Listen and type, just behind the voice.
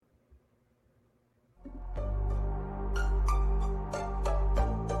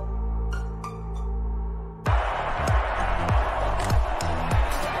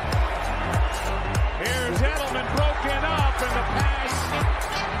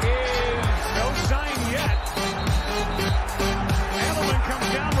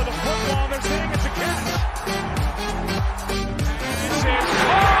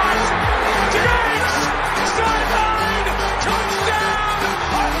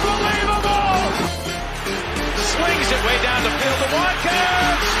to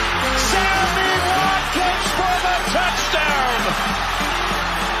Watkins. Sammy Watkins for the touchdown.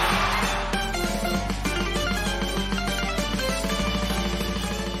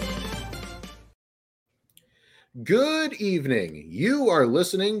 Good evening. You are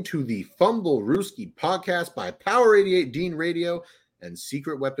listening to the Fumblerooski podcast by Power 88 Dean Radio and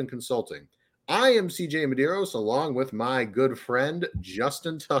Secret Weapon Consulting. I am CJ Medeiros along with my good friend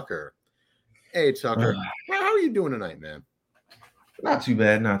Justin Tucker. Hey Tucker, how are you doing tonight, man? Not too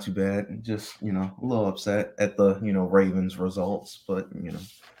bad, not too bad. Just, a little upset at the, Ravens results, but,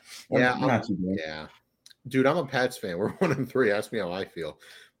 not too bad. Yeah. Dude, I'm a Pats fan. We're 1-3. Ask me how I feel.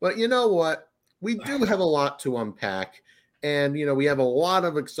 But you know what? We do have a lot to unpack, and, we have a lot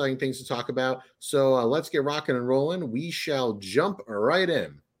of exciting things to talk about. So let's get rocking and rolling. We shall jump right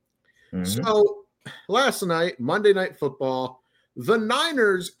in. Mm-hmm. So last night, Monday Night Football, the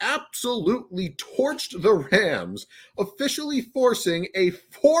Niners absolutely torched the Rams, officially forcing a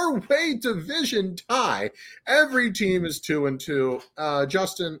four-way division tie. Every team is 2-2.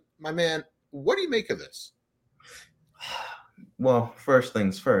 Justin, my man, what do you make of this? Well, first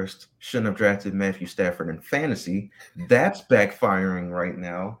things first, shouldn't have drafted Matthew Stafford in fantasy. That's backfiring right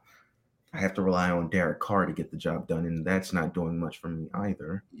now. I have to rely on Derek Carr to get the job done, and that's not doing much for me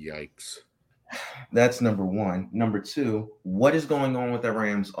either. Yikes. That's number one. Number two, what is going on with the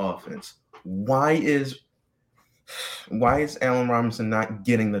Rams offense? Why is Allen Robinson not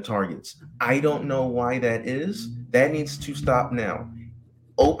getting the targets? I don't know why that is. That needs to stop now.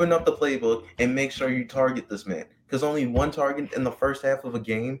 Open up the playbook and make sure you target this man. Because only one target in the first half of a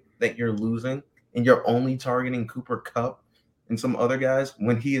game that you're losing, and you're only targeting Cooper Kupp and some other guys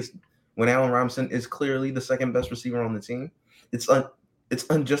when Allen Robinson is clearly the second best receiver on the team. It's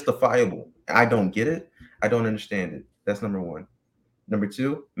unjustifiable. I don't get it. I don't understand it. That's number one. Number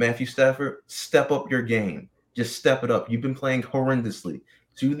two, Matthew Stafford, step up your game. Just step it up. You've been playing horrendously.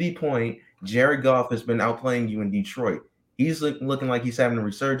 To the point, Jared Goff has been outplaying you in Detroit. He's looking like he's having a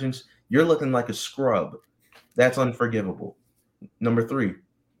resurgence. You're looking like a scrub. That's unforgivable. Number three,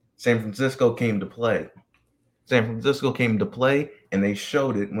 San Francisco came to play. And they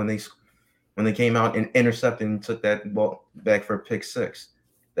showed it when they came out and intercepted and took that ball back for a pick six.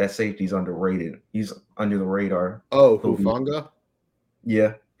 That safety's underrated. He's under the radar. Oh, Hufanga?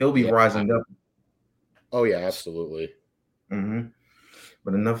 Yeah, he'll be rising up. Oh, yeah, absolutely. Mm-hmm.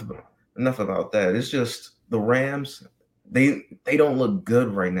 But enough about that. It's just the Rams, they don't look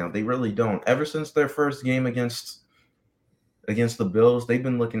good right now. They really don't. Ever since their first game against the Bills, they've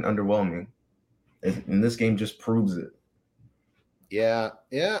been looking underwhelming. And this game just proves it. Yeah.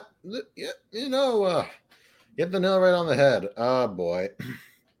 You hit the nail right on the head. Oh, boy.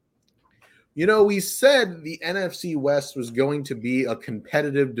 We said the NFC West was going to be a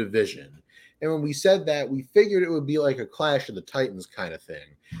competitive division. And when we said that, we figured it would be like a Clash of the Titans kind of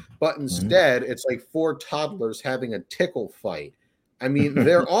thing. But instead, it's like four toddlers having a tickle fight. I mean,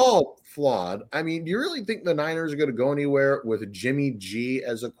 they're all flawed. I mean, do you really think the Niners are going to go anywhere with Jimmy G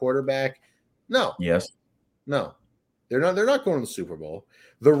as a quarterback? No. Yes. No. They're not going to the Super Bowl.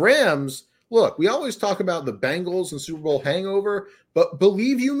 The Rams, look, we always talk about the Bengals and Super Bowl hangover, but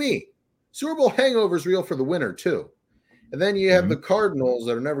believe you me, Super Bowl hangover is real for the winner too. And then you have the Cardinals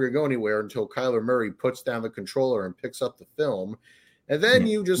that are never going to go anywhere until Kyler Murray puts down the controller and picks up the film. And then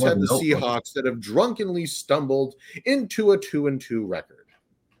you just have the Seahawks that have drunkenly stumbled into a 2-2 record.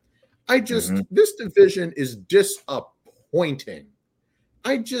 This division is disappointing.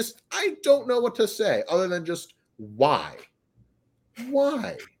 I don't know what to say other than just why?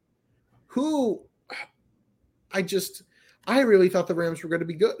 Why? I really thought the Rams were going to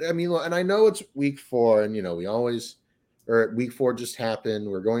be good. I mean, and I know it's week 4 and, week 4 just happened.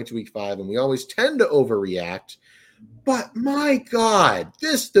 We're going to week 5 and we always tend to overreact. But my God,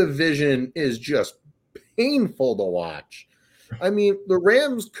 this division is just painful to watch. I mean, the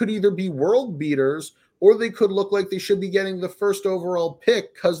Rams could either be world beaters or they could look like they should be getting the first overall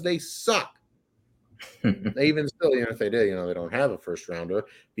pick because they suck. Even still, if they did, they don't have a first rounder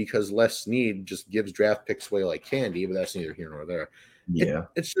because Les Snead just gives draft picks away like candy, but that's neither here nor there. Yeah.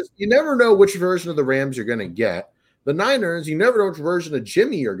 It's just, you never know which version of the Rams you're going to get. The Niners, you never know which version of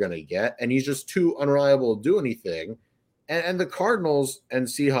Jimmy you're going to get, and he's just too unreliable to do anything. And the Cardinals and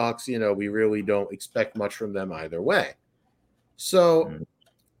Seahawks, we really don't expect much from them either way. So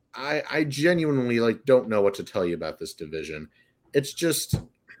I genuinely don't know what to tell you about this division. It's just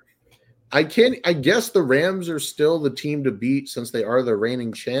I guess the Rams are still the team to beat since they are the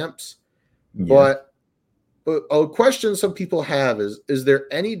reigning champs. Yeah. But a question some people have is there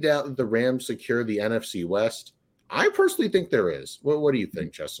any doubt that the Rams secure the NFC West? I personally think there is. What do you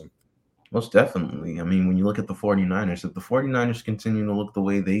think, Justin? Most definitely. I mean, when you look at the 49ers, if the 49ers continue to look the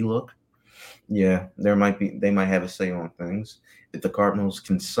way they look, yeah, they might have a say on things. If the Cardinals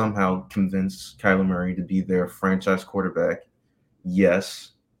can somehow convince Kyler Murray to be their franchise quarterback,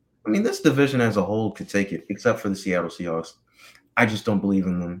 yes. I mean, this division as a whole could take it, except for the Seattle Seahawks. I just don't believe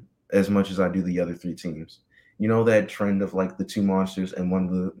in them as much as I do the other three teams. You know that trend of like the two monsters and one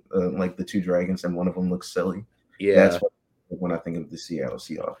of the like the two dragons, and one of them looks silly. Yeah. That's what when I think of the Seattle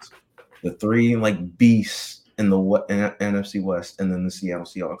Seahawks. The three like beasts in the NFC West, and then the Seattle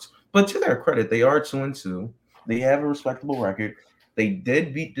Seahawks. But to their credit, they are 2-2. They have a respectable record. They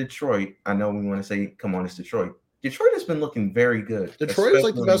did beat Detroit. I know we want to say, come on, it's Detroit. Detroit has been looking very good. Detroit is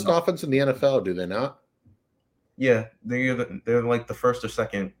like the best offense in the NFL, do they not? Yeah, they're like the first or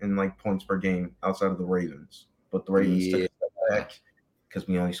second in like points per game outside of the Ravens. But the Ravens took a step back because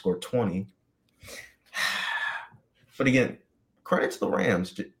we only scored 20. But again, credit to the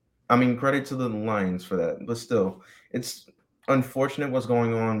Rams. I mean, credit to the Lions for that. But still, it's unfortunate what's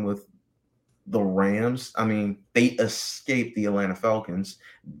going on with the Rams. I mean, they escaped the Atlanta Falcons.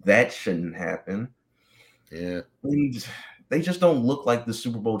 That shouldn't happen. Yeah. And they just don't look like the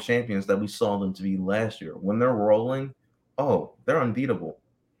Super Bowl champions that we saw them to be last year. When they're rolling, oh, they're unbeatable.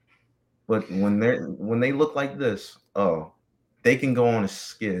 But when they look like this, oh, they can go on a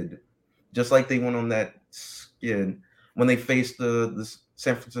skid. Just like they went on that skid when they faced the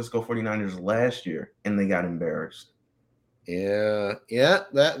San Francisco 49ers last year, and they got embarrassed. Yeah,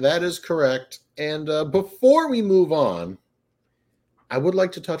 that is correct. And before we move on, I would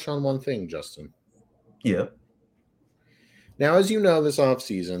like to touch on one thing, Justin. Yeah. Now, as you know, this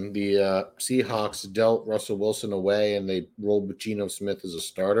offseason, the Seahawks dealt Russell Wilson away, and they rolled Geno Smith as a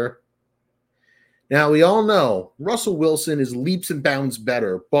starter. Now, we all know Russell Wilson is leaps and bounds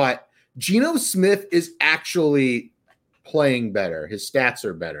better, but Geno Smith is actually playing better. His stats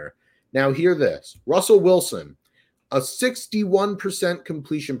are better. Now, hear this. Russell Wilson, a 61%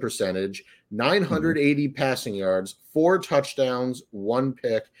 completion percentage, 980 passing yards, 4 touchdowns, 1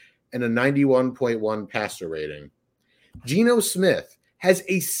 pick, and a 91.1 passer rating. Geno Smith has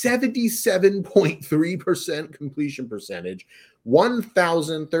a 77.3% completion percentage,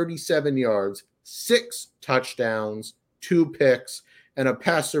 1,037 yards, 6 touchdowns, 2 picks, and a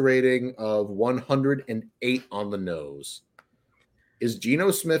passer rating of 108 on the nose. Is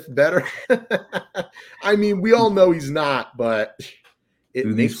Geno Smith better? I mean, we all know he's not, but it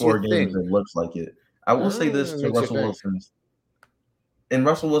through makes these 4 you games, think. it looks like it. I will say this to Russell Wilson's. In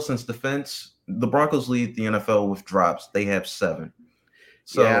Russell Wilson's defense, the Broncos lead the NFL with drops. They have 7.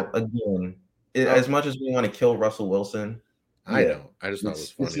 So, again, as much as we want to kill Russell Wilson, I don't. I just thought it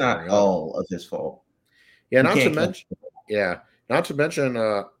was funny. It's not all of his fault. Yeah, not to mention,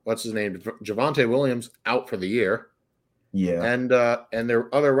 what's his name? Javonte Williams out for the year. Yeah. And their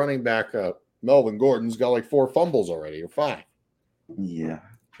other running back, Melvin Gordon's got like 4 fumbles already, or 5. Yeah.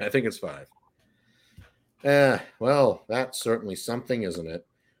 I think it's 5. Well, that's certainly something, isn't it?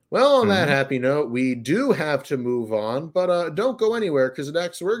 Well, on that happy note, we do have to move on, but don't go anywhere, because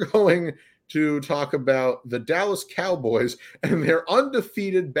next we're going to talk about the Dallas Cowboys and their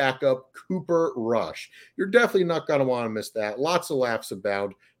undefeated backup, Cooper Rush. You're definitely not going to want to miss that. Lots of laughs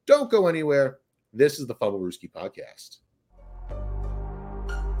abound. Don't go anywhere. This is the Fumblerooski Podcast.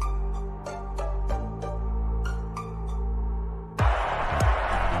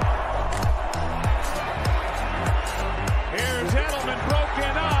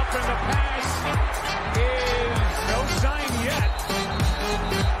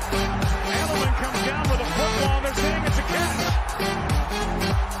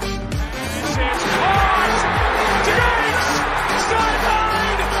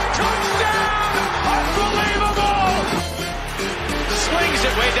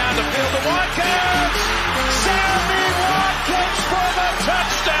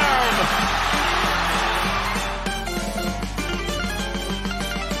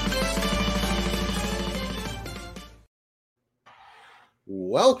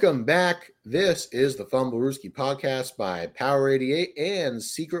 Welcome back. This is the Fumblerooski Podcast by Power 88 and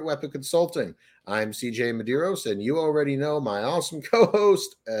Secret Weapon Consulting. I'm CJ Medeiros, and you already know my awesome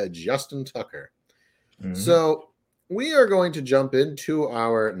co-host, Justin Tucker. So we are going to jump into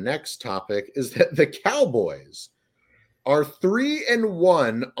our next topic, is that the Cowboys are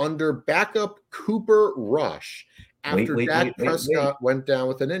 3-1 under backup Cooper Rush after Dak Prescott went down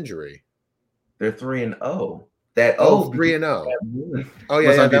with an injury. They're 3-0. 3-0. Oh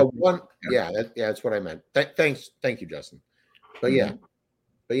yeah, that one. Yeah, that's what I meant. Thank you, Justin. But yeah,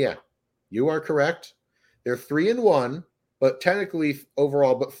 you are correct. They're 3-1 but technically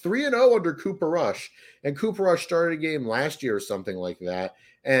overall, but 3-0 under Cooper Rush. And Cooper Rush started a game last year or something like that.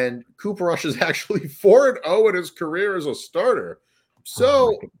 And Cooper Rush is actually 4-0 in his career as a starter.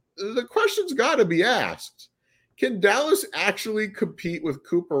 So the question's got to be asked. Can Dallas actually compete with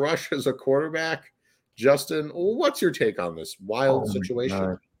Cooper Rush as a quarterback? Justin, what's your take on this wild situation?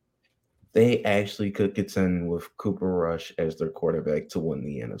 God. They actually could contend with Cooper Rush as their quarterback to win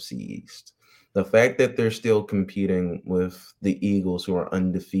the NFC East. The fact that they're still competing with the Eagles, who are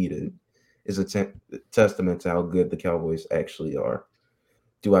undefeated, is a testament to how good the Cowboys actually are.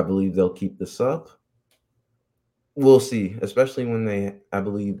 Do I believe they'll keep this up? We'll see, especially when I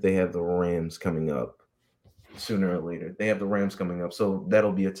believe they have the Rams coming up sooner or later. They have the Rams coming up, so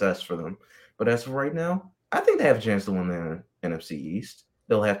that'll be a test for them. But as of right now, I think they have a chance to win the NFC East.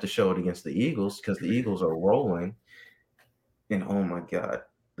 They'll have to show it against the Eagles because the Eagles are rolling. And oh my God,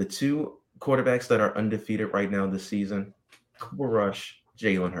 the two quarterbacks that are undefeated right now this season, Cooper Rush,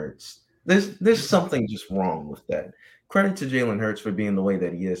 Jalen Hurts. There's something just wrong with that. Credit to Jalen Hurts for being the way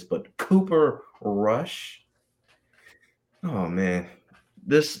that he is, but Cooper Rush, oh man,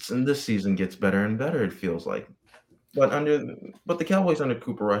 this season gets better and better, it feels like. But the Cowboys under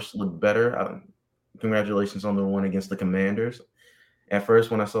Cooper Rush look better. Congratulations on the win against the Commanders. At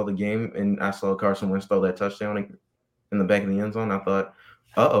first, when I saw the game and I saw Carson Wentz throw that touchdown in the back of the end zone, I thought,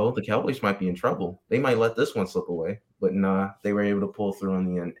 the Cowboys might be in trouble. They might let this one slip away. But nah, they were able to pull through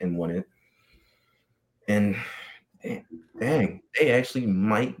in the end and win it. And dang, they actually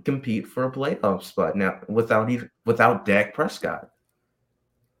might compete for a playoff spot now without Dak Prescott.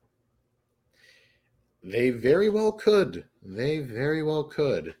 They very well could.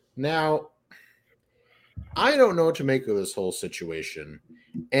 Now, I don't know what to make of this whole situation.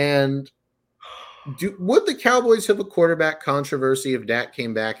 And would the Cowboys have a quarterback controversy if Dak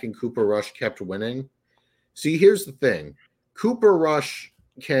came back and Cooper Rush kept winning? See, here's the thing. Cooper Rush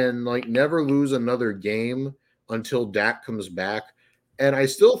can never lose another game until Dak comes back. And I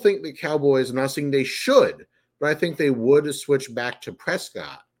still think the Cowboys, I'm not saying they should, but I think they would switch back to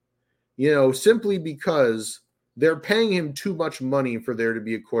Prescott. Simply because they're paying him too much money for there to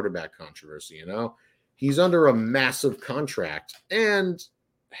be a quarterback controversy, He's under a massive contract. And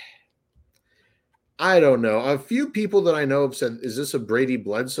I don't know. A few people that I know have said, is this a Brady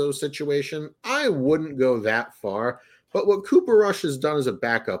Bledsoe situation? I wouldn't go that far. But what Cooper Rush has done as a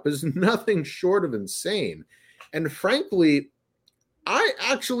backup is nothing short of insane. And frankly, I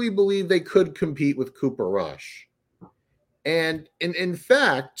actually believe they could compete with Cooper Rush. And in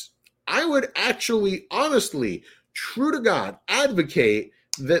fact, I would actually, honestly, true to God, advocate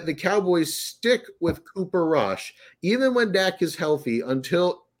that the Cowboys stick with Cooper Rush, even when Dak is healthy,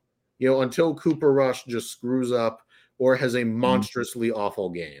 until Cooper Rush just screws up or has a monstrously awful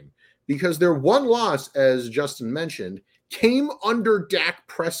game. Because their one loss, as Justin mentioned, came under Dak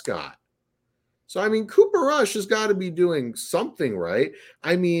Prescott. So, Cooper Rush has got to be doing something right.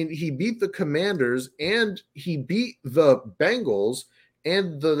 He beat the Commanders and he beat the Bengals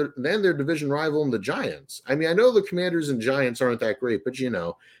and then their division rival in the Giants. I know the Commanders and Giants aren't that great, but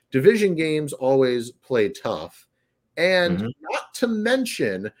division games always play tough. And not to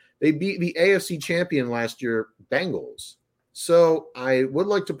mention, they beat the AFC champion last year, Bengals. So I would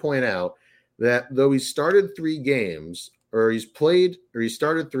like to point out that though he started 3 games, he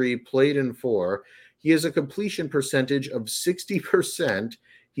started 3, played in 4, he has a completion percentage of 60%.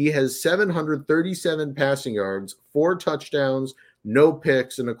 He has 737 passing yards, 4 touchdowns, no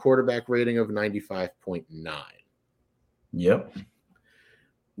picks, and a quarterback rating of 95.9. Yep.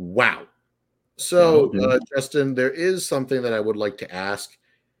 Wow. So, Justin, there is something that I would like to ask.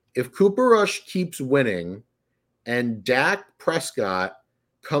 If Cooper Rush keeps winning and Dak Prescott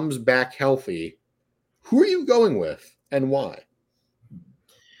comes back healthy, who are you going with and why?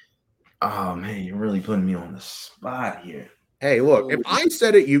 Oh, man, you're really putting me on the spot here. Hey, look, if I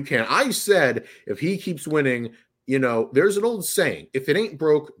said it, you can. I said if he keeps winning, there's an old saying, if it ain't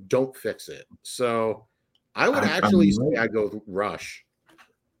broke, don't fix it. So I would say I'd go with Rush.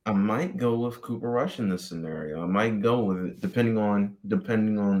 I might go with Cooper Rush in this scenario. I might go with it depending on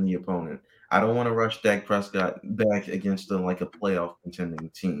the opponent. I don't want to rush Dak Prescott back against a playoff contending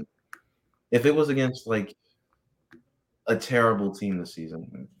team. If it was against a terrible team this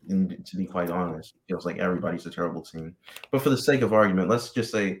season, and to be quite honest, it feels like everybody's a terrible team. But for the sake of argument, let's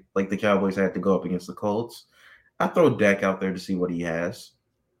just say the Cowboys had to go up against the Colts. I throw Dak out there to see what he has.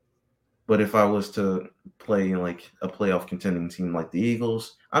 But if I was to play a playoff contending team like the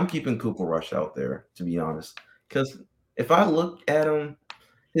Eagles, I'm keeping Cooper Rush out there, to be honest. Because if I look at him,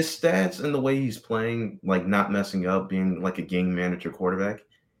 his stats and the way he's playing, not messing up, being a game manager quarterback,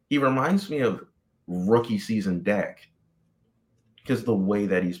 he reminds me of rookie season Dak. because the way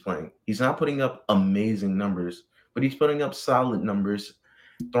that he's playing. He's not putting up amazing numbers, but he's putting up solid numbers,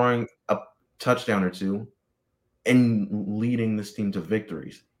 throwing a touchdown or two, and leading this team to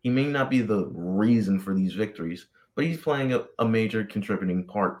victories. He may not be the reason for these victories, but he's playing a major contributing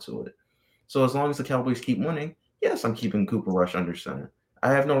part to it. So as long as the Cowboys keep winning, yes, I'm keeping Cooper Rush under center.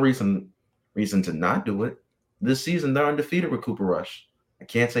 I have no reason to not do it. This season, they're undefeated with Cooper Rush. I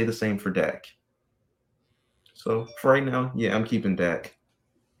can't say the same for Dak. So for right now, yeah, I'm keeping Dak.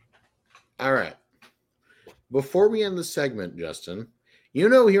 All right. Before we end the segment, Justin, you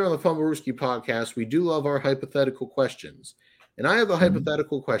know here on the Fumblerooski podcast, we do love our hypothetical questions. And I have a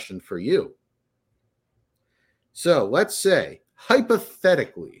hypothetical question for you. So let's say,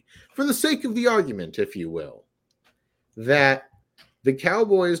 hypothetically, for the sake of the argument, if you will, that the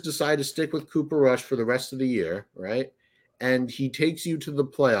Cowboys decide to stick with Cooper Rush for the rest of the year, right? And he takes you to the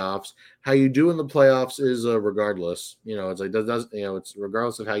playoffs. How you do in the playoffs is regardless. It's like it's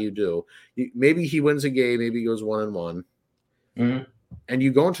regardless of how you do. Maybe he wins a game, maybe he goes 1-1, and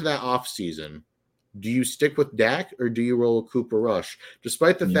you go into that off season. Do you stick with Dak or do you roll Cooper Rush,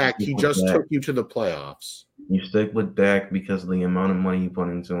 despite the fact he just took you to the playoffs? You stick with Dak because of the amount of money you put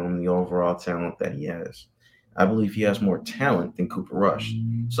into him, the overall talent that he has. I believe he has more talent than Cooper Rush.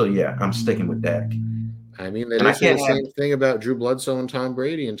 So, yeah, I'm sticking with Dak. I mean, they did say the same thing about Drew Bledsoe and Tom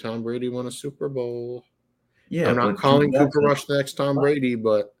Brady, and Tom Brady won a Super Bowl. Yeah, I'm not calling Cooper Rush the next Tom Brady,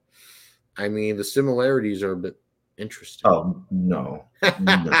 but, I mean, the similarities are a bit interesting. Oh, no.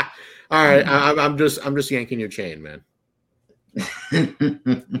 All right, I'm just yanking your chain, man.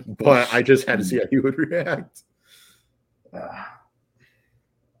 But I just had to see how you would react.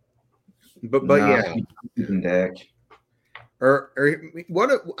 But yeah, Dak. Or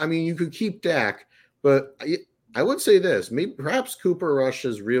what? I mean, you could keep Dak, but I would say this: maybe perhaps Cooper Rush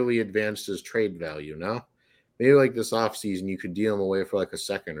has really advanced his trade value. No, maybe like this offseason, you could deal him away for like a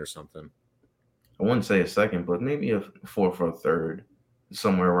second or something. I wouldn't say a second, but maybe a 4 for a third,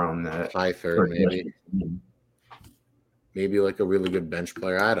 somewhere around that. High third, maybe. Maybe like a really good bench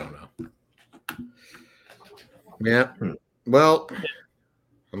player. I don't know. Yeah. Well,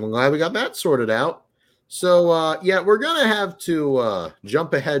 I'm glad we got that sorted out. So, we're going to have to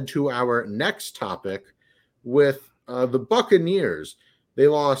jump ahead to our next topic with the Buccaneers. They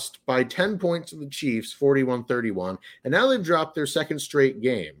lost by 10 points to the Chiefs, 41-31, and now they've dropped their second straight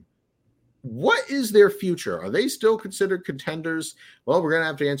game. What is their future? Are they still considered contenders? Well, we're going to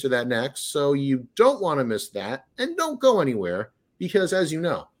have to answer that next, so you don't want to miss that, and don't go anywhere, because as you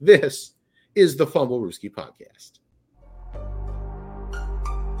know, this is the Fumblerooski podcast.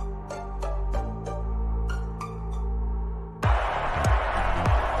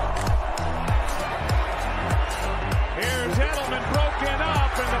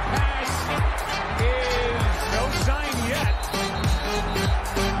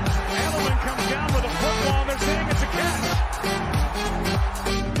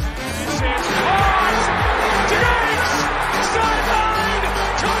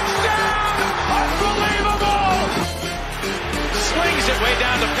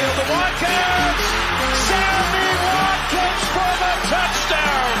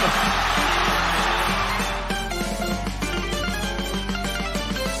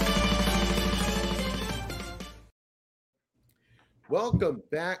 Welcome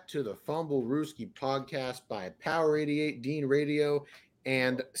back to the Fumblerooski podcast by Power 88 Dean Radio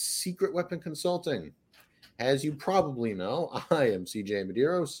and Secret Weapon Consulting. As you probably know, I am CJ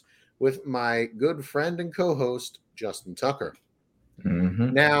Medeiros with my good friend and co-host, Justin Tucker.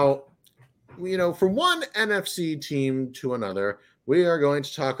 Now, from one NFC team to another, we are going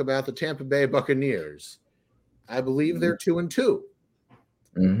to talk about the Tampa Bay Buccaneers. I believe they're 2-2.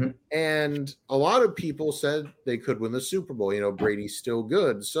 And a lot of people said they could win the Super Bowl. Brady's still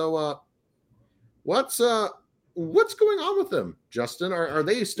good. So what's going on with them, Justin? Are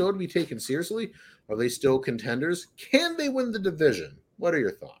they still to be taken seriously? Are they still contenders? Can they win the division? What are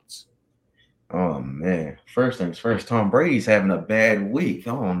your thoughts? Oh, man. First things first, Tom Brady's having a bad week.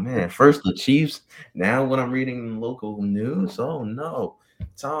 Oh, man. First the Chiefs. Now when I'm reading local news, oh, no.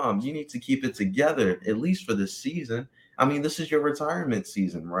 Tom, you need to keep it together, at least for this season. I mean, this is your retirement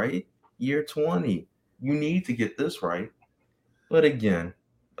season, right? Year 20. You need to get this right. But again,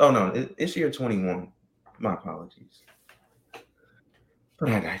 it's year 21. My apologies. But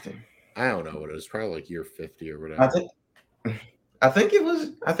I think I don't know what it is. Probably like year 50 or whatever. I think it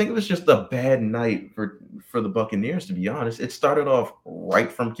was just a bad night for the Buccaneers, to be honest. It started off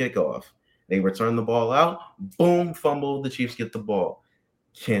right from kickoff. They return the ball out, boom, fumble. The Chiefs get the ball.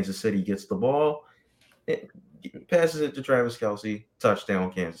 Kansas City gets the ball. Passes it to Travis Kelce,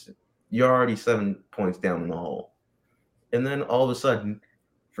 touchdown, Kansas City. You're already 7 points down in the hole. And then all of a sudden,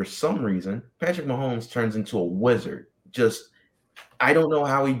 for some reason, Patrick Mahomes turns into a wizard. I don't know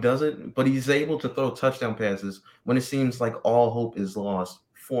how he does it, but he's able to throw touchdown passes when it seems like all hope is lost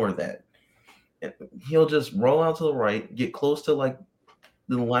for that. And he'll just roll out to the right, get close to like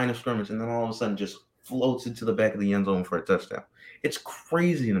the line of scrimmage, and then all of a sudden just floats into the back of the end zone for a touchdown. It's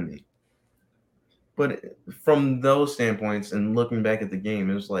crazy to me. But from those standpoints and looking back at the game,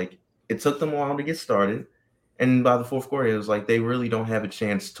 it was like it took them a while to get started. And by the fourth quarter, it was like they really don't have a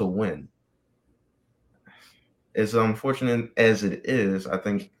chance to win. As unfortunate as it is, I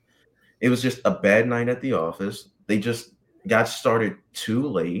think it was just a bad night at the office. They just got started too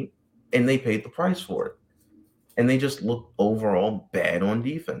late, and they paid the price for it. And they just looked overall bad on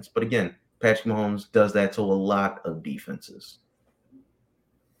defense. But again, Patrick Mahomes does that to a lot of defenses.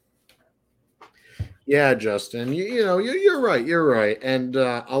 Yeah, Justin, you're right. You're right. And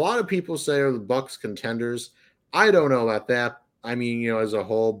a lot of people say are the Bucs contenders. I don't know about that. I mean, as a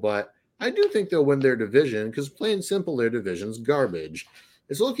whole, but I do think they'll win their division because plain and simple, their division's garbage.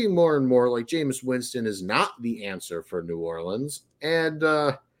 It's looking more and more like Jameis Winston is not the answer for New Orleans. And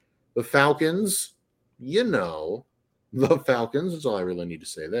the Falcons, the Falcons, that's all I really need to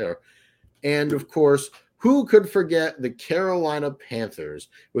say there. And, of course, who could forget the Carolina Panthers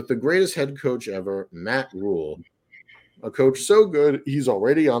with the greatest head coach ever, Matt Rule. A coach so good, he's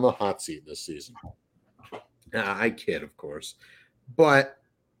already on the hot seat this season. I kid, of course. But,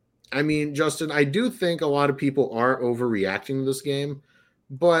 I mean, Justin, I do think a lot of people are overreacting to this game.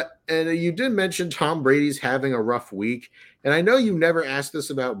 And you did mention Tom Brady's having a rough week. And I know you never asked this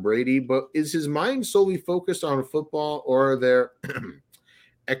about Brady, but is his mind solely focused on football, or are there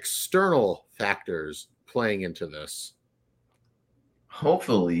external factors playing into this?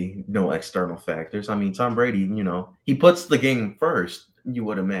 Hopefully, no external factors. I mean, Tom Brady, he puts the game first, you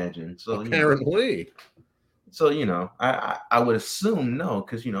would imagine. So apparently. I would assume no,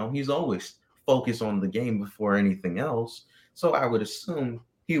 because, he's always focused on the game before anything else. So I would assume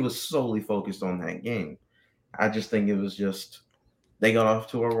he was solely focused on that game. I just think it was just they got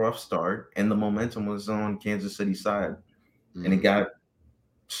off to a rough start, and the momentum was on Kansas City's side. Mm-hmm. And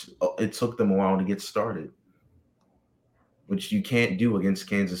it took them a while to get started, which you can't do against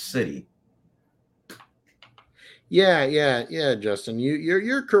Kansas City. Yeah, Justin,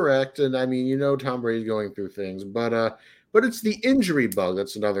 you're correct, and I mean, Tom Brady's going through things, but it's the injury bug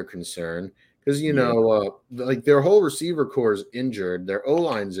that's another concern because like their whole receiver core is injured, their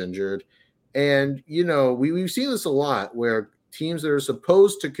O-line's injured, and we've seen this a lot where teams that are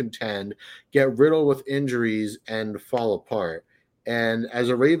supposed to contend get riddled with injuries and fall apart. And as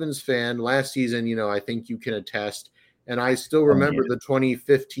a Ravens fan, last season, I think you can attest, and I still remember the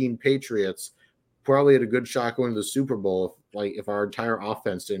 2015 Patriots probably had a good shot going to the Super Bowl if our entire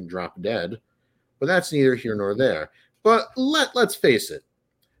offense didn't drop dead. But that's neither here nor there. But let's face it.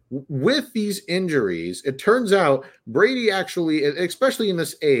 With these injuries, it turns out Brady actually, especially in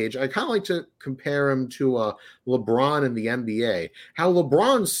this age, I kind of like to compare him to LeBron in the NBA. How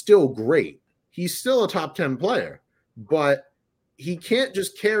LeBron's still great. He's still a top 10 player. But he can't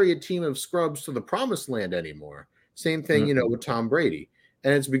just carry a team of scrubs to the promised land anymore. Same thing, with Tom Brady.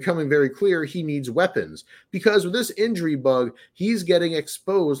 And it's becoming very clear he needs weapons because with this injury bug, he's getting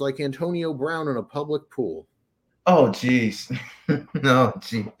exposed like Antonio Brown in a public pool. Oh, geez. No,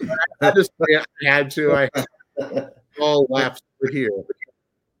 gee. I had to. I all laughs over here.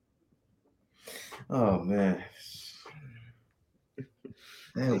 Oh, man.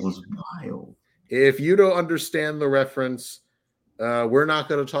 That was wild. If you don't understand the reference, we're not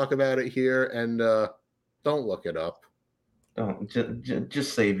going to talk about it here, and don't look it up. Oh,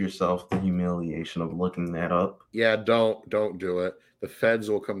 just save yourself the humiliation of looking that up. Yeah, don't do it. The feds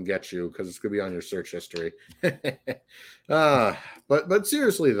will come get you because it's going to be on your search history. But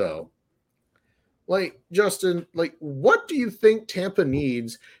seriously, though, Justin, what do you think Tampa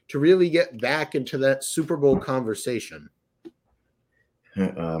needs to really get back into that Super Bowl conversation?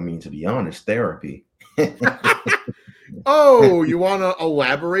 I mean, to be honest, therapy. Oh, you want to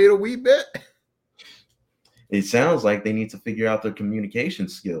elaborate a wee bit? It sounds like they need to figure out their communication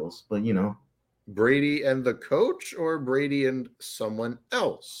skills, but Brady and the coach or Brady and someone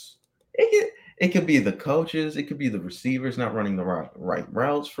else? It could be the coaches. It could be the receivers not running the right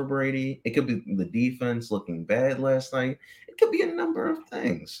routes for Brady. It could be the defense looking bad last night. It could be a number of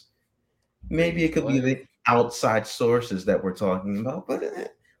things. Maybe it could be the outside sources that we're talking about, but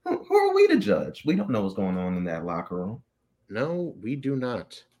who are we to judge? We don't know what's going on in that locker room. No, we do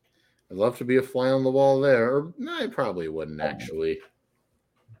not. I'd love to be a fly on the wall there. Or, no, I probably wouldn't actually.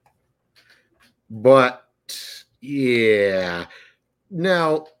 But, yeah.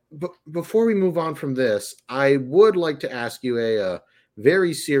 Now, before we move on from this, I would like to ask you a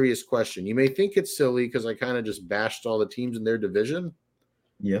very serious question. You may think it's silly because I kind of just bashed all the teams in their division.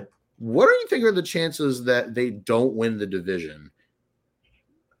 Yeah. What do you think are the chances that they don't win the division?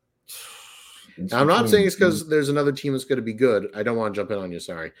 Now, I'm not saying it's because there's another team that's going to be good. I don't want to jump in on you,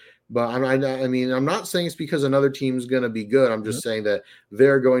 sorry. But I'm not saying it's because another team's going to be good. I'm just saying that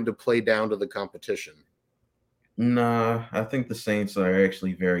they're going to play down to the competition. Nah, I think the Saints are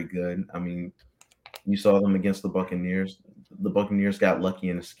actually very good. I mean, you saw them against the Buccaneers. The Buccaneers got lucky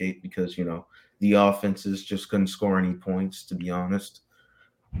and escaped because, the offenses just couldn't score any points, to be honest.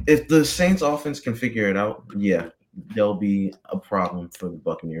 If the Saints offense can figure it out, yeah, there'll be a problem for the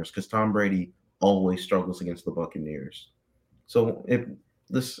Buccaneers because Tom Brady always struggles against the Buccaneers. So if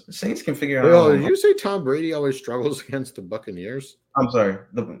the Saints can figure it out. Did you say Tom Brady always struggles against the Buccaneers? I'm sorry.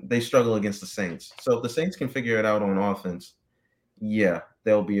 They struggle against the Saints. So if the Saints can figure it out on offense, yeah,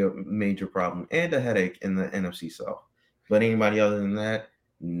 there'll be a major problem and a headache in the NFC South. But anybody other than that,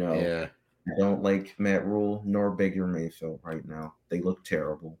 no. Yeah. I don't like Matt Rule nor Baker Mayfield right now. They look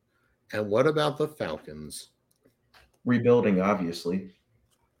terrible. And what about the Falcons? Rebuilding, obviously.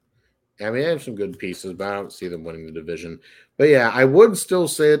 I mean, they have some good pieces, but I don't see them winning the division. But yeah, I would still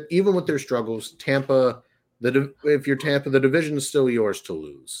say it, even with their struggles, Tampa, if you're Tampa, the division is still yours to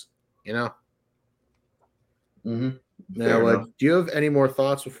lose, Mm-hmm. Now, do you have any more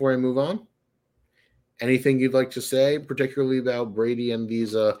thoughts before I move on? Anything you'd like to say, particularly about Brady and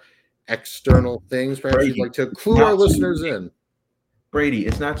these external things? Perhaps you'd like to clue our listeners in. Brady,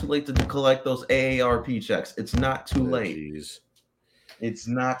 it's not too late to collect those AARP checks. It's not too late. Geez. It's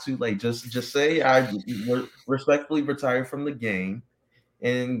not too late. Just say I respectfully retire from the game,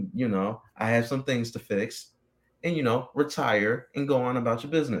 and I have some things to fix, and retire and go on about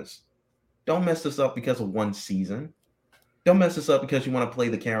your business. Don't mess this up because of one season. Don't mess this up because you want to play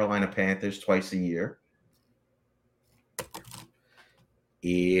the Carolina Panthers twice a year.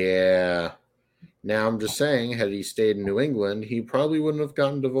 Yeah. Now, I'm just saying, had he stayed in New England, he probably wouldn't have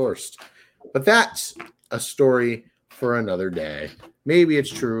gotten divorced. But that's a story for another day. Maybe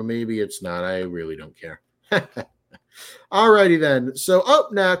it's true. Maybe it's not. I really don't care. Alrighty then. So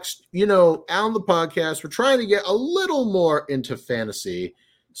up next, on the podcast, we're trying to get a little more into fantasy.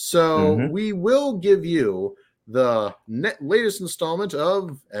 So we will give you the latest installment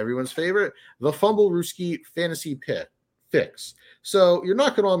of everyone's favorite, the Fumblerooski Fantasy Fix. So you're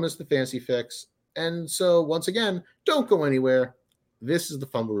not going to want to miss the Fantasy Fix. And so once again, don't go anywhere. This is the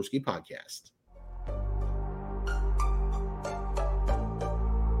Fumblerooski Podcast.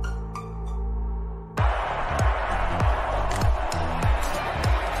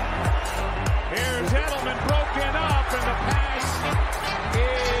 Here's Edelman broken up, and the pass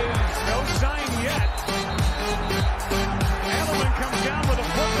is no sign yet. Edelman comes down with a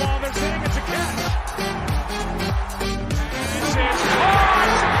football. They're saying it's a catch. This is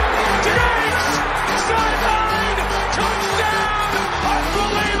caught. Diggs! Sideline! Touchdown!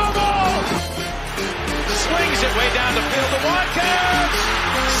 Unbelievable! Swings it way down the field to Watkins.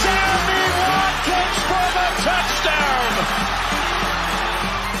 Sammy Watkins for the touchdown.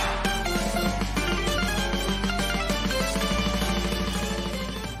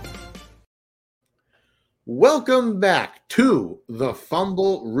 Welcome back to the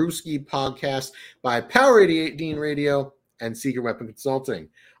Fumblerooski Podcast by Power 88 Dean Radio and Secret Weapon Consulting.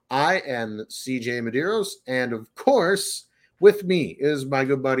 I am CJ Medeiros, and of course, with me is my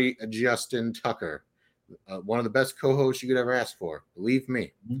good buddy Justin Tucker, one of the best co-hosts you could ever ask for, believe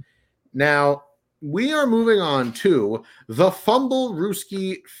me. Now, we are moving on to the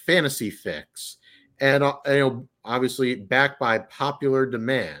Fumblerooski Fantasy Fix, and obviously backed by popular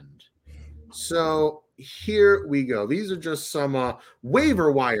demand. So here we go. These are just some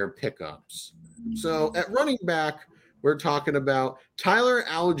waiver wire pickups. So at running back, we're talking about Tyler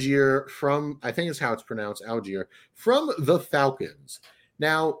Algier from, I think is how it's pronounced, Algier, from the Falcons.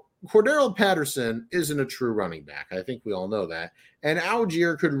 Now, Cordero Patterson isn't a true running back. I think we all know that. And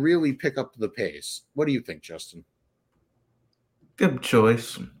Algier could really pick up the pace. What do you think, Justin? Good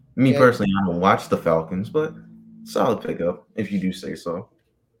choice. Me personally, I don't watch the Falcons, but solid pickup, if you do say so.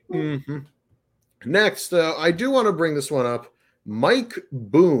 Mm-hmm. Next, I do want to bring this one up. Mike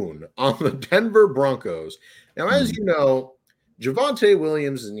Boone on the Denver Broncos. Now, as you know, Javonte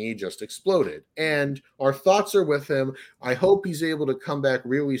Williams' knee just exploded, and our thoughts are with him. I hope he's able to come back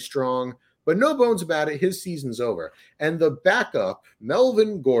really strong, but no bones about it, his season's over. And the backup,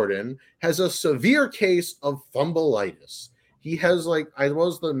 Melvin Gordon, has a severe case of fumbleitis. He has, 5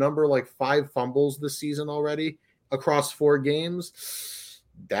 fumbles this season already across 4 games.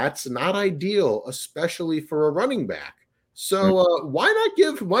 That's not ideal, especially for a running back. So why not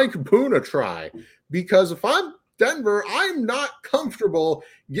give Mike Boone a try? Because if I'm Denver, I'm not comfortable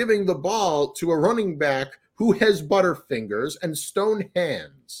giving the ball to a running back who has butterfingers and stone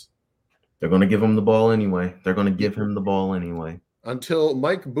hands. They're going to give him the ball anyway. Until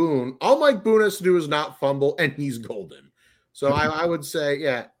Mike Boone, all Mike Boone has to do is not fumble, and he's golden. So I would say,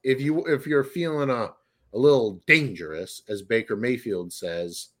 yeah, if you're feeling a little dangerous, as Baker Mayfield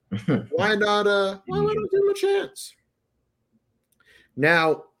says, why not give him a chance?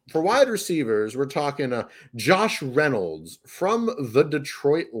 Now, for wide receivers, we're talking Josh Reynolds from the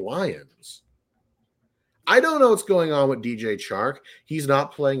Detroit Lions. I don't know what's going on with DJ Chark. He's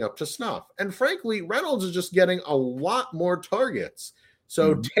not playing up to snuff. And frankly, Reynolds is just getting a lot more targets.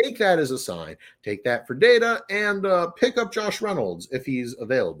 So take that as a sign. Take that for data and pick up Josh Reynolds if he's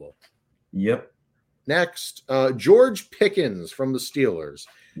available. Yep. Next, George Pickens from the Steelers.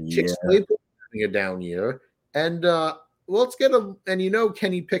 Chicks Claypool having a down year. And let's get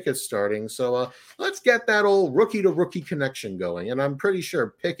Kenny Pickett's starting. So let's get that old rookie-to-rookie connection going. And I'm pretty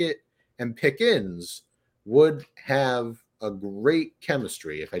sure Pickett and Pickens would have a great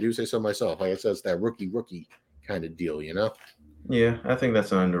chemistry, if I do say so myself. Like I said, it's that rookie kind of deal, you know? Yeah, I think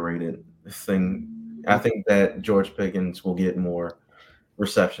that's an underrated thing. I think that George Pickens will get more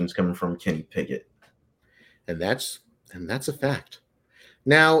receptions coming from Kenny Pickett. And that's a fact.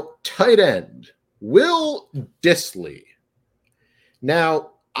 Now, tight end, Will Dissly.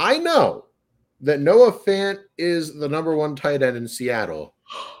 Now, I know that Noah Fant is the number one tight end in Seattle,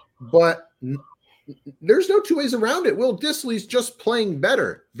 but there's no two ways around it. Will Dissly's just playing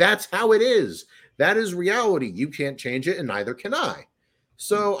better. That's how it is. That is reality. You can't change it, and neither can I.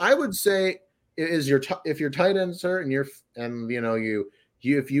 So I would say, if your tight ends hurt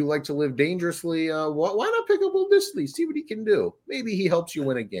if you like to live dangerously, why not pick up Will Dissly? See what he can do. Maybe he helps you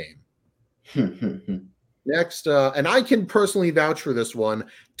win a game. Next, and I can personally vouch for this one.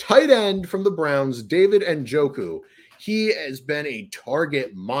 Tight end from the Browns, David Njoku. He has been a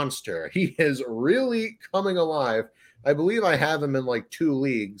target monster. He is really coming alive. I believe I have him in like 2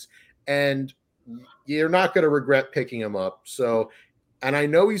 leagues, and you're not going to regret picking him up. So, and I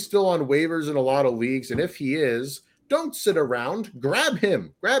know he's still on waivers in a lot of leagues, and if he is, don't sit around. Grab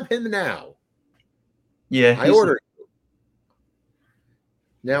him. Grab him now. Yeah, I ordered him.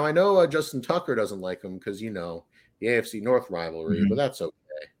 Now, I know Justin Tucker doesn't like him because, the AFC North rivalry, but that's okay.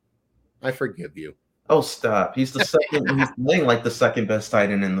 I forgive you. Oh, stop. He's the second. He's playing like the second best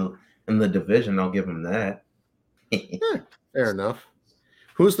tight end in the division. I'll give him that. Fair enough.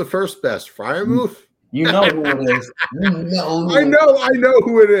 Who's the first best? Freiermuth? You know who it is. I know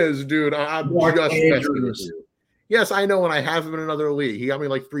who it is, dude. I'm just messing with you. Yes, I know, and I have him in another league. He got me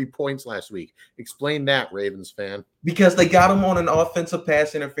like 3 points last week. Explain that, Ravens fan. Because they got him on an offensive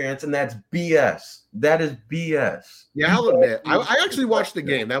pass interference, and that's BS. That is BS. Yeah, I'll admit. I actually watched the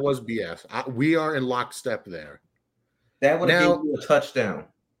game. That was BS. We are in lockstep there. That would have given you a touchdown.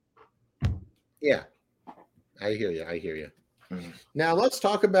 Yeah. I hear you. Now, let's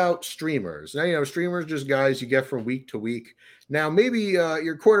talk about streamers. Now, streamers just guys you get from week to week. Now, maybe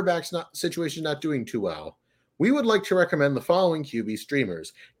your quarterback's situation not doing too well. We would like to recommend the following QB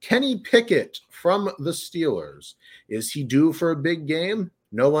streamers. Kenny Pickett from the Steelers. Is he due for a big game?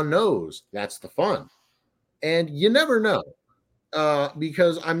 No one knows. That's the fun. And you never know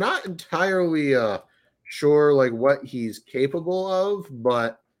because I'm not entirely sure like what he's capable of,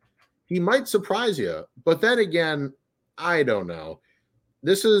 but he might surprise you. But then again, I don't know.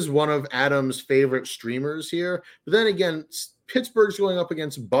 This is one of Adam's favorite streamers here. But then again, Pittsburgh's going up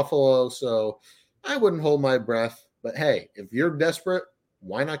against Buffalo, so I wouldn't hold my breath, but hey, if you're desperate,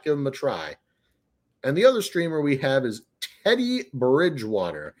 why not give him a try? And the other streamer we have is Teddy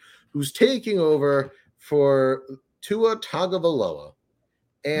Bridgewater, who's taking over for Tua Tagovailoa.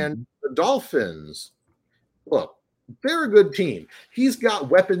 And the Dolphins, look, they're a good team. He's got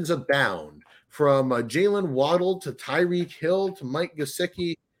weapons abound, from Jalen Waddle to Tyreek Hill to Mike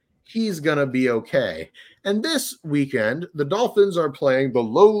Gesicki. He's going to be okay. And this weekend, the Dolphins are playing the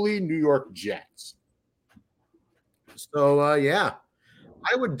lowly New York Jets. So,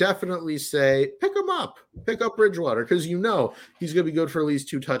 I would definitely say pick him up. Pick up Bridgewater because he's going to be good for at least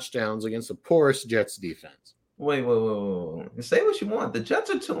 2 touchdowns against the poorest Jets defense. Wait. Say what you want. The Jets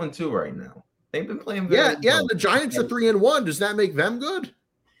are 2-2 right now. They've been playing very well. The Giants are 3-1. Does that make them good?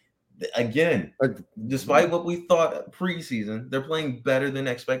 Again, despite what we thought preseason, they're playing better than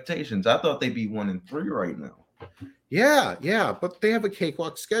expectations. I thought they'd be 1-3 right now. Yeah, but they have a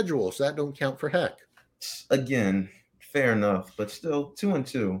cakewalk schedule, so that don't count for heck. Again, fair enough, but still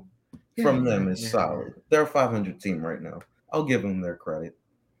 2-2 from them is solid. They're a 500 team right now. I'll give them their credit.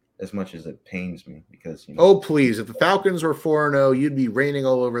 as much as it pains me because Oh, please. If the Falcons were 4-0, you'd be raining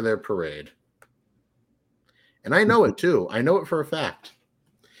all over their parade. And I know it too. I know it for a fact.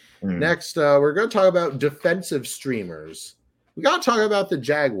 Next, we're going to talk about defensive streamers. We got to talk about the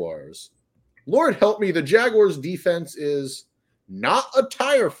Jaguars. Lord help me, the Jaguars defense is not a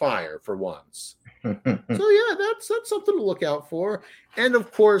tire fire for once. So yeah, that's something to look out for. And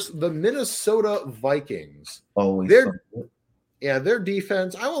of course, the Minnesota Vikings. Always. Their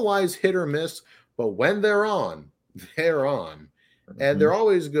defense, I will lie, is hit or miss, but when they're on, they're on. And they're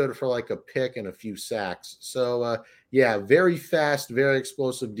always good for like a pick and a few sacks. So very fast, very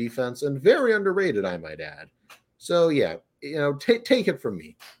explosive defense, and very underrated, I might add. So yeah, take it from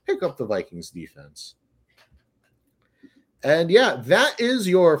me. Pick up the Vikings defense. And yeah, that is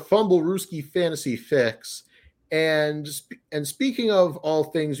your Fumblerooski fantasy fix. And speaking of all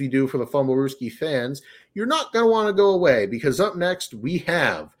things we do for the Fumblerooski fans, you're not going to want to go away because up next we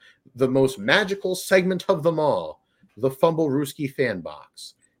have the most magical segment of them all, the Fumblerooski fan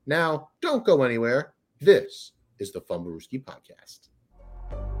box. Now, don't go anywhere. This is the Fumblerooski podcast.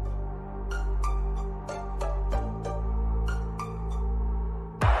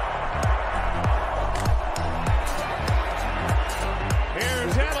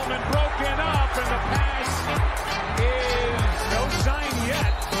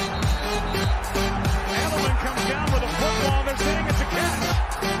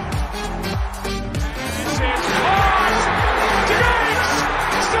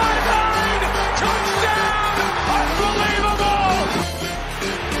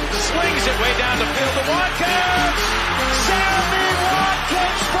 Way down the field to Watkins. Sammy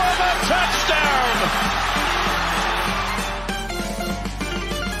Watkins for the touchdown.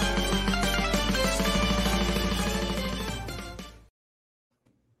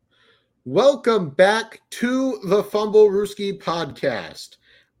 Welcome back to the Fumblerooski podcast.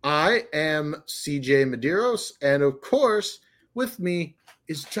 I am CJ Medeiros, and of course, with me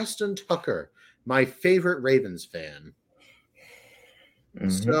is Justin Tucker, my favorite Ravens fan.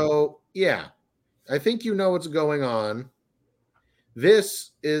 So, yeah, I think you know what's going on.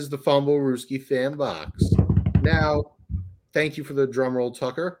 This is the Fumblerooski fan box. Now, thank you for the drum roll,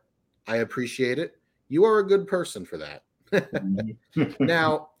 Tucker. I appreciate it. You are a good person for that.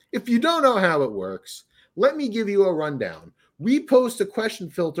 Now, if you don't know how it works, let me give you a rundown. We post a question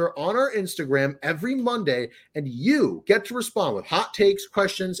filter on our Instagram every Monday, and you get to respond with hot takes,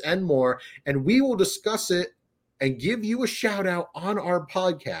 questions, and more, and we will discuss it and give you a shout out on our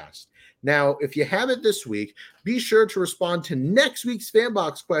podcast. Now, if you have it this week, be sure to respond to next week's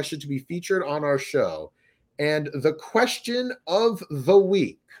Fanbox question to be featured on our show. And the question of the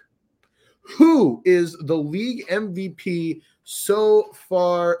week: who is the league MVP so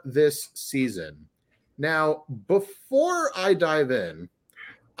far this season? Now, before I dive in,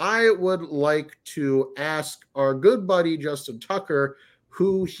 I would like to ask our good buddy Justin Tucker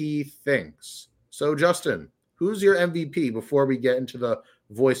who he thinks. So, Justin, who's your MVP before we get into the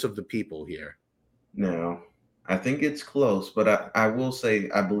voice of the people here? No, I think it's close, but I will say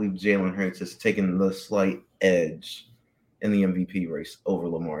I believe Jalen Hurts has taken the slight edge in the MVP race over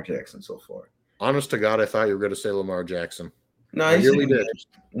Lamar Jackson so far. Honest to God, I thought you were going to say Lamar Jackson. No, I really did.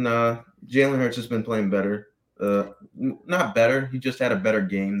 Nah, Jalen Hurts has been playing better. Not better. He just had a better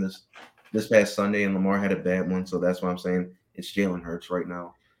game this past Sunday, and Lamar had a bad one, so that's why I'm saying it's Jalen Hurts right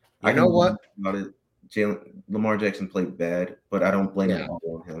now. I know what? About it. Lamar Jackson played bad, but I don't blame it all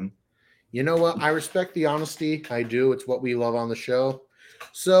on him. You know what? I respect the honesty. I do. It's what we love on the show.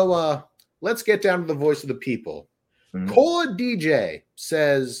 So let's get down to the voice of the people. Cola DJ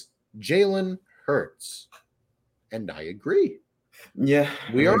says Jalen Hurts. And I agree. Yeah.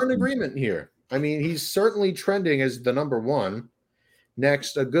 We are in agreement here. I mean, he's certainly trending as the number one.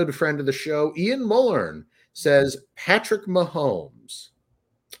 Next, a good friend of the show, Ian Mullern, says Patrick Mahomes.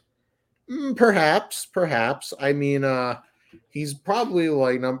 Perhaps. I mean, he's probably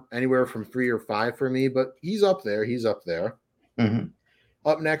like anywhere from 3 or 5 for me, but he's up there.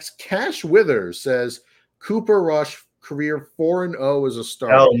 Up next, Cash Withers says Cooper Rush, career 4-0 as a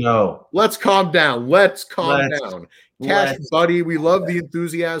starter. Hell no. Let's calm down. Cash, buddy, we love the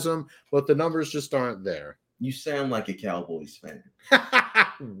enthusiasm, but the numbers just aren't there. You sound like a Cowboys fan.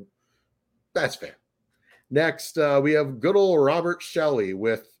 That's fair. Next, we have good old Robert Shelley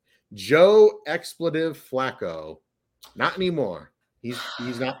with Joe Expletive Flacco. Not anymore.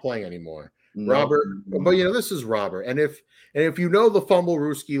 He's not playing anymore. No. Robert, but this is Robert. And if you know the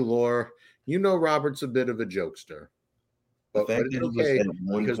Fumblerooski lore, you know Robert's a bit of a jokester. But it's okay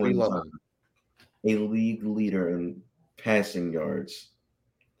because we love him. A league leader in passing yards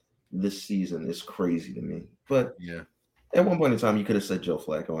this season is crazy to me. But yeah, At one point in time, you could have said Joe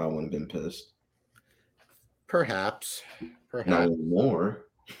Flacco. I wouldn't have been pissed. Perhaps. Not anymore.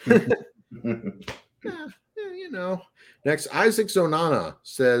 Yeah. Next, Isaac Zonana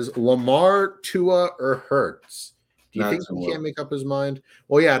says Lamar, Tua, or Hurts. Do you think he can't make up his mind?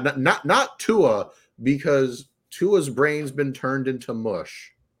 Well, yeah, not Tua, because Tua's brain's been turned into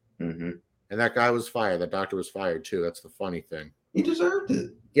mush. Mm-hmm. And that guy was fired. That doctor was fired too. That's the funny thing. He deserved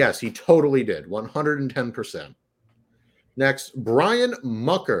it. Yes, he totally did. 110%. Next, Brian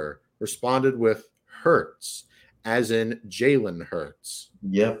Mucker responded with Hurts, as in Jalen Hurts.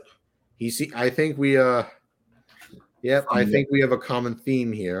 Yep. I think we I think we have a common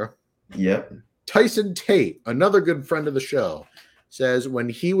theme here. Yep. Tyson Tate, another good friend of the show, says when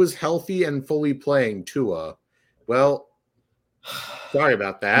he was healthy and fully playing Tua, well, sorry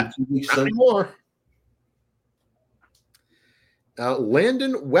about that. Not anymore.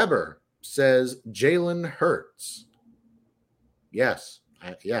 Landon Weber says Jalen Hurts. Yes,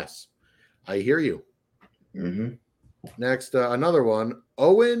 I hear you. Mm-hmm. Next, another one.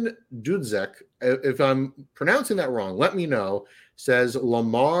 Owen Dudzek, if I'm pronouncing that wrong, let me know, says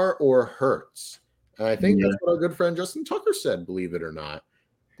Lamar or Hurts. I think that's what our good friend Justin Tucker said, believe it or not.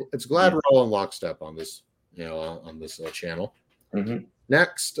 It's glad we're all in lockstep on this, on this channel. Mm-hmm.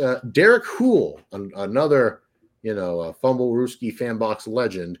 Next, Derek Hool, another, Fumblerooski Fanbox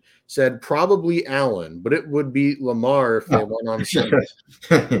legend, said probably Allen, but it would be Lamar if they went on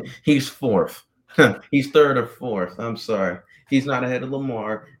Sunday. He's fourth. He's third or fourth. I'm sorry. He's not ahead of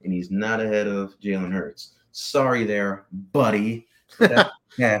Lamar, and he's not ahead of Jalen Hurts. Sorry there, buddy. That's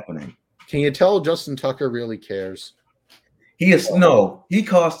happening. Can you tell Justin Tucker really cares? He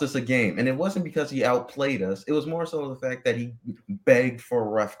cost us a game, and it wasn't because he outplayed us. It was more so the fact that he begged for a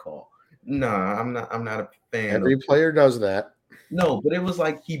ref call. No, I'm not a fan. Every player does that. No, but it was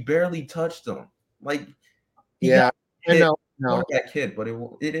like he barely touched him. Like, I know. No, got kid, but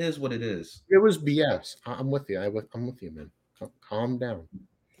it is what it is. It was BS. I'm with you. I'm with you, man. Calm down.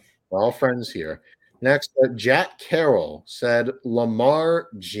 We're all friends here. Next, Jack Carroll said Lamar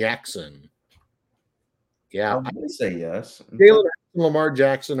Jackson. Yeah, I would say yes. Jalen and Lamar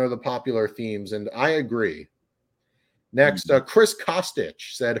Jackson are the popular themes, and I agree. Next, Chris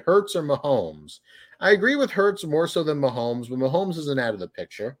Kostich said Hurts or Mahomes. I agree with Hurts more so than Mahomes, but Mahomes isn't out of the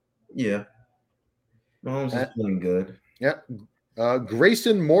picture. Yeah, Mahomes is playing good. Yep.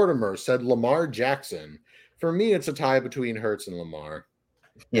 Grayson Mortimer said Lamar Jackson. For me, it's a tie between Hurts and Lamar.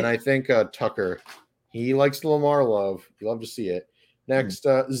 Yeah. And I think Tucker, he likes the Lamar love. You love to see it. Next,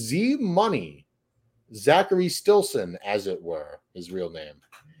 Z Money, Zachary Stilson, as it were, his real name,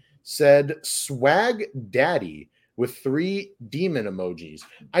 said Swag Daddy with 3 demon emojis.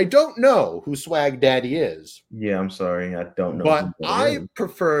 I don't know who Swag Daddy is. Yeah, I'm sorry. I don't know. But I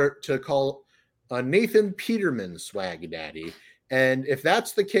prefer to call Nathan Peterman Swag Daddy. And if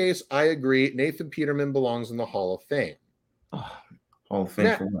that's the case, I agree. Nathan Peterman belongs in the Hall of Fame. Hall of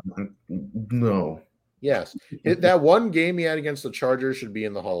Fame? No. Yes. That one game he had against the Chargers should be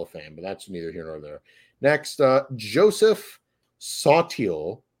in the Hall of Fame, but that's neither here nor there. Next, Joseph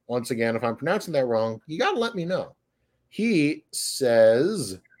Sautiel. Once again, if I'm pronouncing that wrong, you got to let me know. He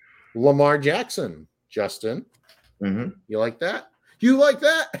says Lamar Jackson, Justin. Mm-hmm. You like that? You like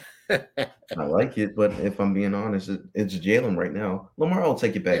that? I like it, but if I'm being honest, it's Jalen right now. Lamar will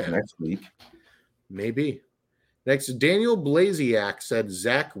take it back next week. Maybe. Next, Daniel Blaziak said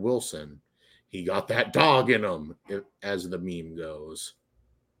Zach Wilson. He got that dog in him, as the meme goes.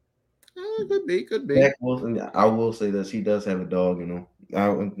 Could be. Zach Wilson, I will say this. He does have a dog in him.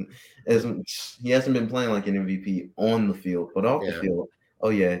 He hasn't been playing like an MVP on the field, but off the field,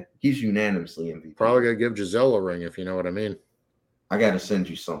 he's unanimously MVP. Probably going to give Giselle a ring, if you know what I mean. I got to send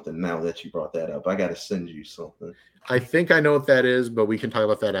you something now that you brought that up. I got to send you something. I think I know what that is, but we can talk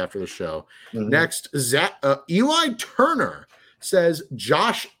about that after the show. Mm-hmm. Next, Eli Turner says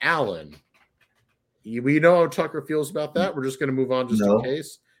Josh Allen. We know how Tucker feels about that. We're just going to move on just in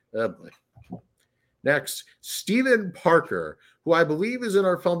case. Next, Stephen Parker, who I believe is in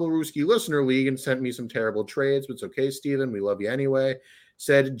our Fumblerooski listener league and sent me some terrible trades, but it's okay, Stephen. We love you anyway.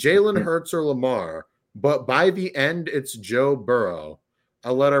 Said Jalen Hurts or Lamar. But by the end, it's Joe Burrow.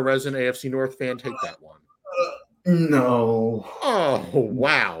 I'll let our resident AFC North fan take that one. No. Oh,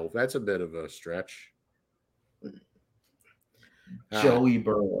 wow. That's a bit of a stretch. Joey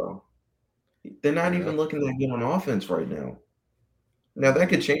Burrow. They're not even looking that good on offense right now. Now, that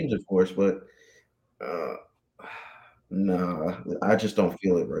could change, of course, but no, I just don't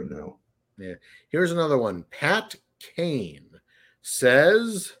feel it right now. Yeah. Here's another one. Pat Kane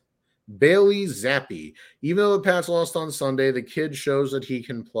says Bailey Zappi. Even though the Pats lost on Sunday, the kid shows that he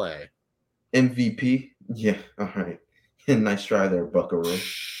can play. MVP? Yeah, all right. Nice try there, Buckaroo.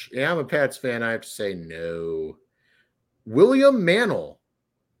 Yeah, I'm a Pats fan. I have to say no. William Mantle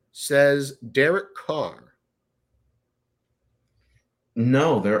says Derek Carr.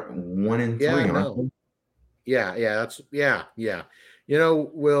 No, they're 1-3. Yeah, no. Yeah. You know,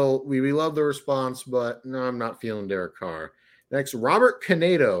 Will, we love the response, but no, I'm not feeling Derek Carr. Next, Robert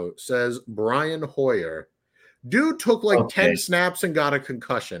Canedo says Brian Hoyer. Dude took like 10 snaps and got a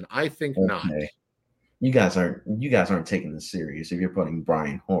concussion. I think not. You guys aren't taking this serious if you're putting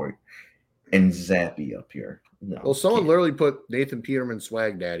Brian Hoyer and Zappy up here. No, well, someone literally put Nathan Peterman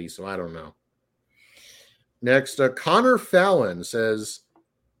swag daddy, so I don't know. Next, Connor Fallon says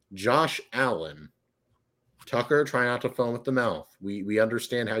Josh Allen. Tucker, try not to foam at the mouth. We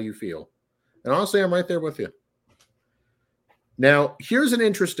understand how you feel. And honestly, I'm right there with you. Now, here's an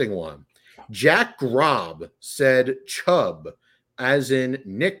interesting one. Jack Grob said Chubb, as in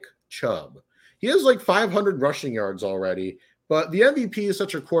Nick Chubb. He has like 500 rushing yards already, but the MVP is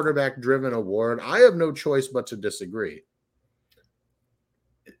such a quarterback-driven award. I have no choice but to disagree.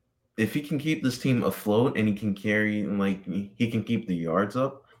 If he can keep this team afloat and he can he can keep the yards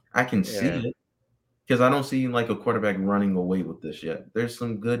up, I can see it. Because I don't see like a quarterback running away with this yet. There's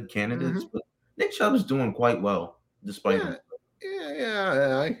some good candidates, but Nick Chubb is doing quite well despite him.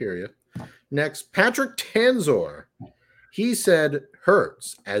 Yeah, I hear you. Next, Patrick Tanzor. He said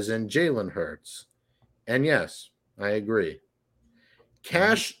Hurts, as in Jalen Hurts. And yes, I agree.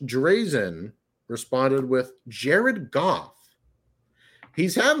 Cash Drazen responded with Jared Goff.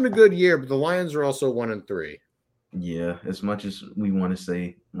 He's having a good year, but the Lions are also 1-3. Yeah, as much as we want to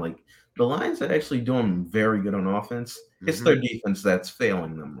say, like, the Lions are actually doing very good on offense. It's their defense that's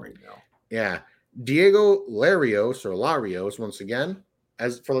failing them right now. Yeah. Diego Larios, once again,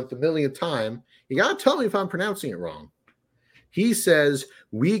 as for like the millionth time, you got to tell me if I'm pronouncing it wrong. He says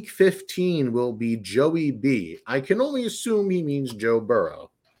week 15 will be Joey B. I can only assume he means Joe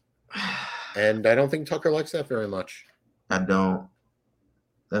Burrow. And I don't think Tucker likes that very much. I don't.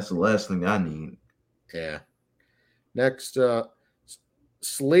 That's the last thing I need. Yeah. Next,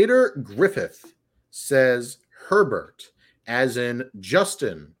 Slater Griffith says Herbert, as in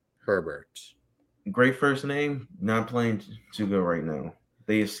Justin Herbert. Great first name, not playing too good right now.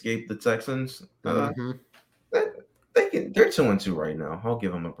 They escaped the Texans. They're 2-2 right now. I'll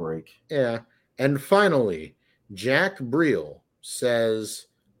give them a break. Yeah. And finally, Jack Breel says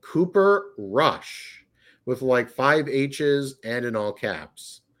Cooper Rush with like 5 H's and in all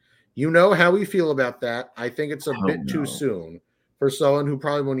caps. You know how we feel about that. I think it's a bit too soon for someone who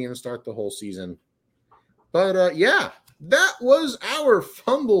probably won't even start the whole season. But yeah, that was our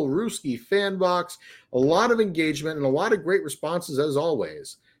Fumblerooski fan box. A lot of engagement and a lot of great responses as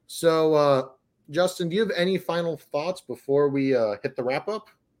always. So, Justin, do you have any final thoughts before we hit the wrap up?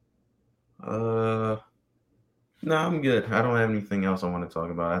 No, I'm good. I don't have anything else I want to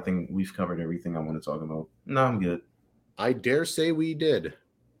talk about. I think we've covered everything I want to talk about. No, I'm good. I dare say we did.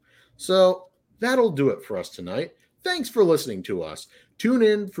 So that'll do it for us tonight. Thanks for listening to us. Tune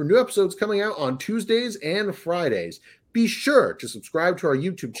in for new episodes coming out on Tuesdays and Fridays. Be sure to subscribe to our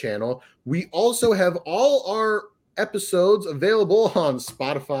YouTube channel. We also have all our episodes available on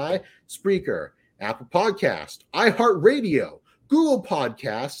Spotify, Spreaker, Apple Podcast, iHeartRadio, Google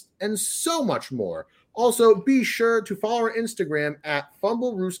Podcasts, and so much more. Also, be sure to follow our Instagram at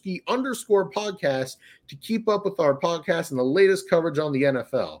Fumblerooski_podcast to keep up with our podcast and the latest coverage on the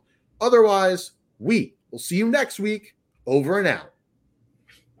NFL. Otherwise, we will see you next week. Over and out.